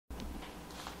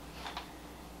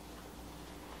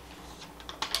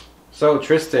So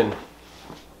Tristan,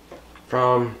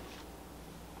 from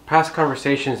past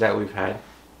conversations that we've had,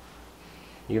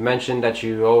 you mentioned that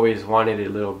you always wanted a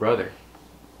little brother.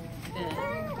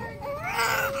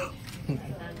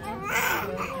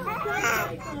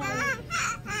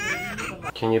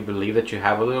 Can you believe that you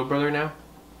have a little brother now?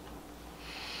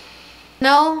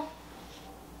 No,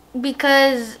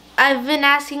 because I've been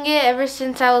asking it ever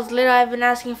since I was little. I've been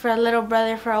asking for a little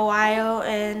brother for a while,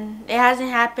 and it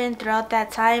hasn't happened throughout that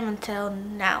time until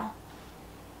now.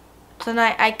 So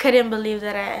now I couldn't believe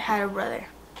that I had a brother.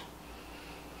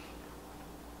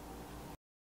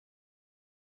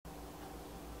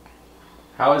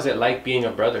 How is it like being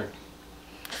a brother?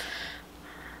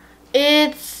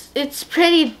 It's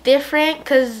pretty different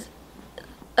because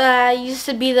I used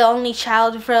to be the only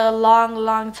child for a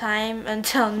long time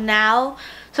until now.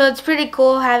 So it's pretty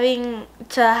cool having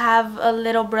to have a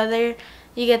little brother.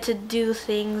 You get to do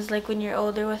things like when you're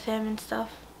older with him and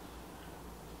stuff.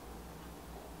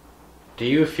 Do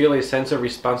you feel a sense of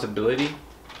responsibility?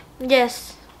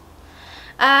 Yes.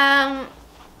 How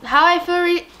I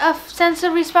feel a sense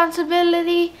of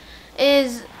responsibility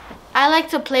is I like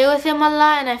to play with him a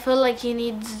lot, and I feel like he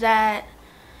needs that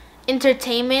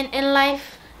entertainment in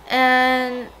life.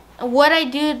 And what I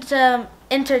do to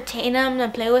entertain him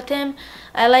and play with him,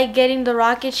 I like getting the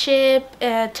rocket ship,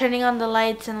 turning on the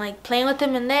lights and like playing with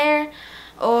him in there,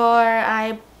 or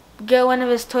I get one of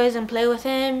his toys and play with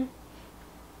him,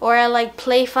 or I like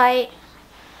play fight,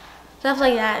 stuff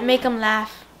like that, make him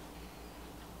laugh.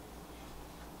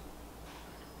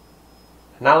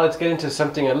 Now let's get into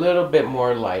something a little bit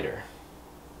more lighter.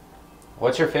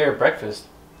 What's your favorite breakfast?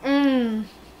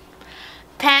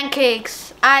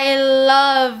 Pancakes. I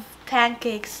love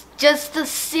pancakes. Just the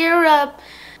syrup,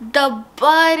 the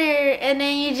butter, and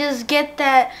then you just get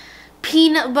that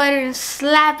peanut butter and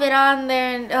slap it on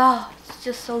there, and oh, it's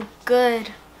just so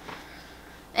good.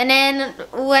 And then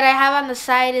what I have on the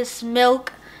side is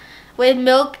milk. With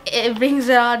milk, it brings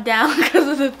it all down because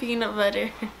of the peanut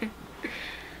butter.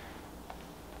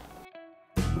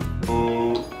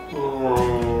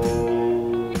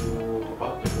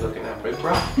 Looking at big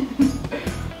bro.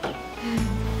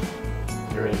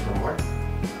 You ready for more?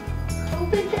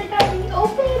 Open your daddy,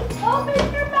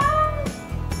 open your mouth.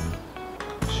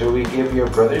 Should we give your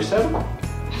brother some?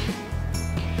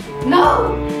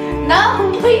 No,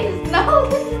 please, no,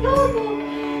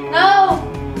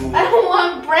 I don't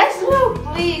want breast milk,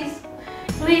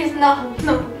 please, no.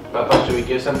 Papa, should we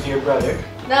give some to your brother?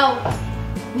 No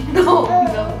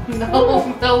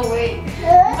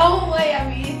way,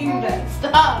 I'm eating that,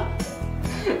 stop,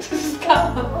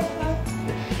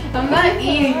 I'm not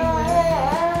eating that.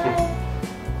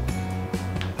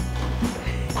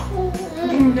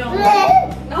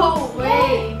 No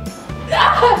way.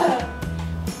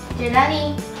 Your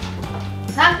nanny.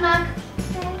 Knock knock.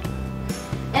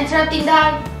 Interrupting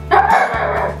dog.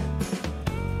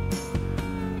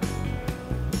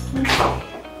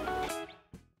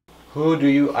 Who do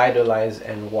you idolize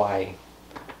and why?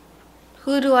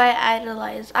 Who do I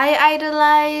idolize? I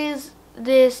idolize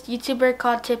this YouTuber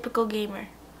called Typical Gamer.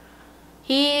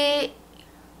 He,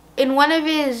 in one of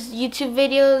his YouTube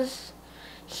videos,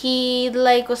 he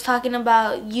like was talking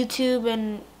about YouTube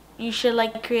and you should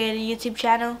like create a YouTube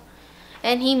channel,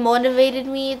 and he motivated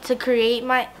me to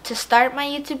start my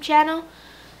YouTube channel,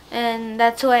 and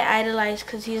that's who I idolize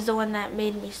because he's the one that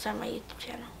made me start my YouTube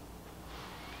channel.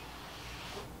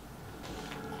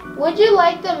 Would you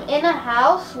like them in a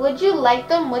house? Would you like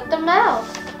them with the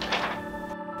mouse?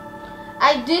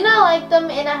 I do not like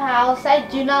them in a house. I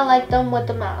do not like them with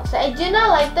the mouse. I do not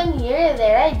like them here or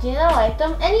there. I do not like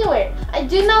them anywhere. I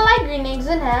do not like green eggs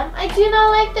and ham. I do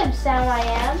not like them, Sam I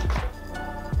am.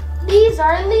 These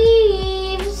are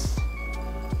leaves.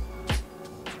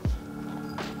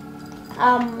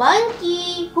 A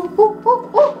monkey.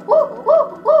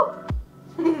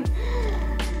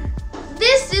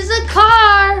 This is a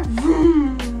car.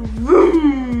 Vroom,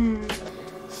 vroom.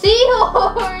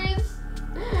 Seahorse.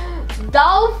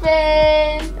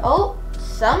 Dolphin. Oh,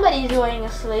 somebody's going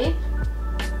asleep.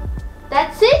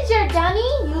 That's it,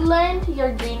 Jordani. You learned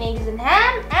your green eggs and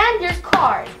ham and your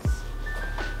cards.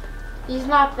 He's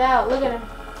knocked out. Look at him.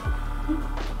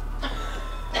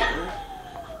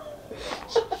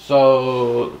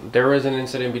 So there was an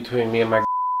incident between me and my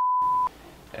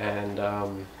and I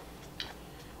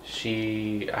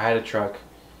had a truck.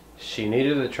 She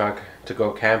needed the truck to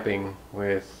go camping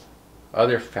with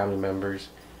other family members,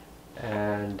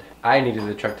 and I needed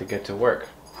the truck to get to work.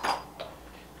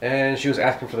 And she was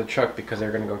asking for the truck because they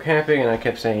were gonna go camping, and I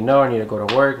kept saying no, I need to go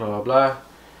to work, blah blah blah,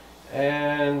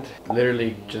 and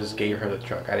literally just gave her the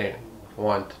truck. I didn't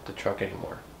want the truck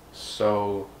anymore.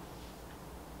 So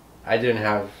I didn't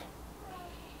have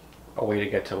a way to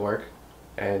get to work,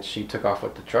 and she took off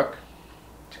with the truck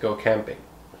to go camping.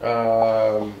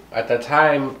 At that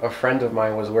time, a friend of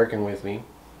mine was working with me.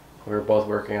 We were both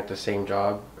working at the same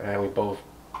job, and we both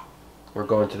were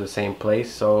going to the same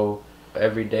place. So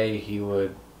every day he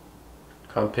would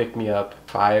come pick me up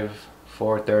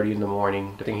 4:30 in the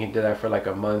morning. I think he did that for like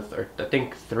a month, or I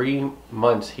think 3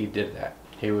 months he did that.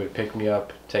 He would pick me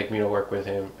up, take me to work with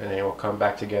him, and then we'll come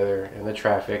back together in the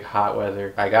traffic, hot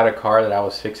weather. I got a car that I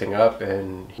was fixing up,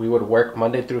 and we would work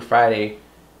Monday through Friday,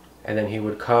 and then he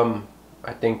would come,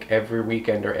 I think every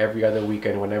weekend or every other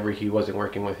weekend whenever he wasn't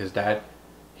working with his dad.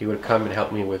 He would come and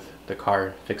help me with the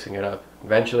car, fixing it up.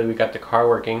 Eventually we got the car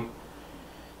working,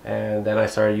 and then I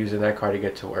started using that car to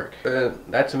get to work.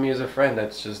 That to me is a friend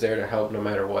that's just there to help no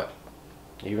matter what.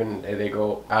 Even if they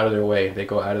go out of their way,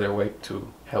 to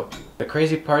help you. The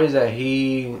crazy part is that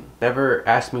he never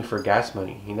asked me for gas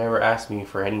money. He never asked me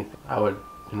for anything. I would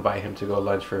invite him to go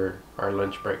lunch for our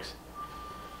lunch breaks.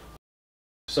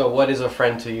 So what is a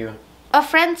friend to you? A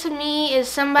friend to me is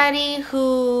somebody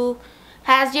who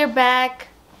has your back,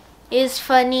 is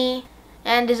funny,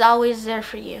 and is always there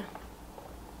for you.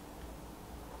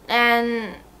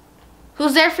 And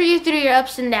who's there for you through your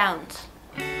ups and downs.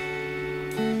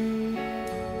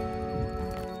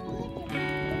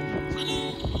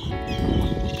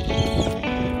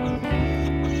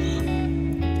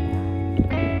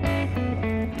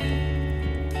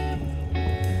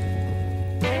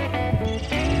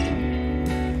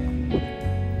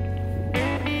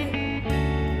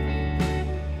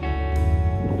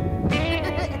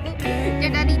 Your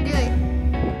daddy do it.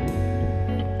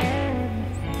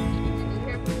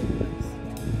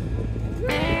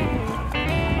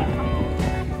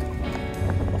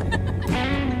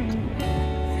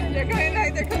 They're coming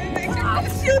back. Oh,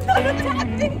 shoot, no,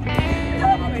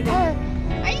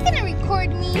 Are you gonna record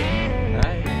me?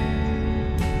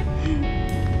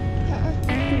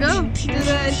 Go, do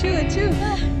the chew.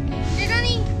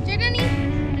 Jordani.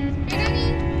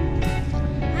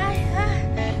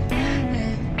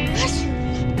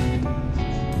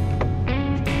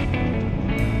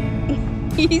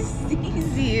 He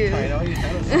sees you. I know you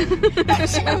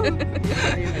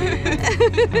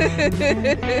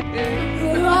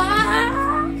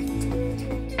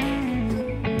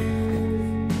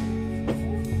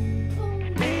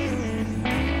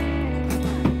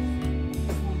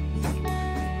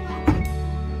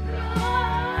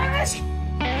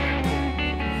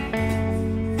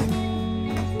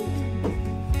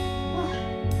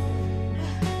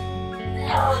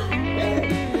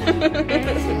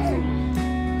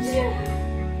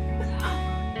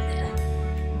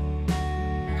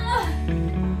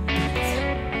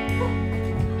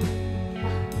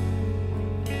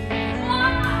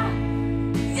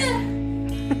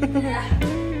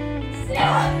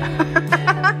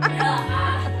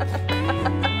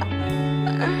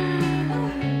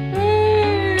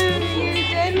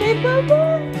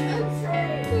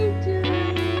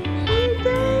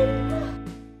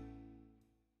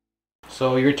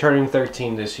So you're turning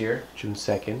 13 this year, June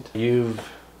 2nd.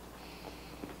 You've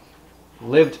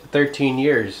lived 13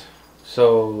 years.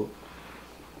 So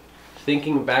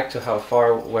thinking back to how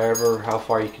far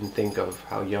you can think of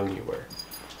how young you were,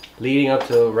 leading up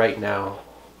to right now,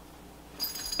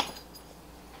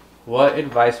 what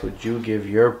advice would you give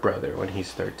your brother when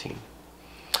he's 13?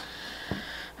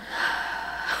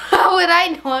 How would I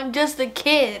know? I'm just a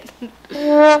kid.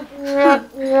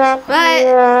 But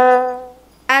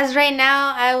as right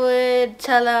now, I would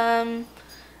tell him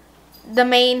the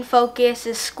main focus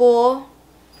is school.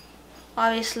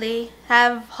 Obviously,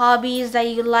 have hobbies that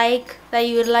you would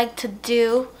like to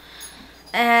do,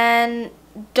 and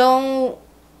don't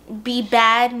be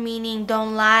bad, meaning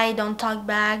don't lie, don't talk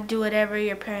back, do whatever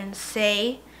your parents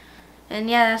say. And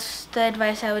yeah, that's the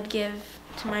advice I would give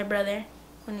to my brother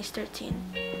when he's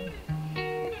 13.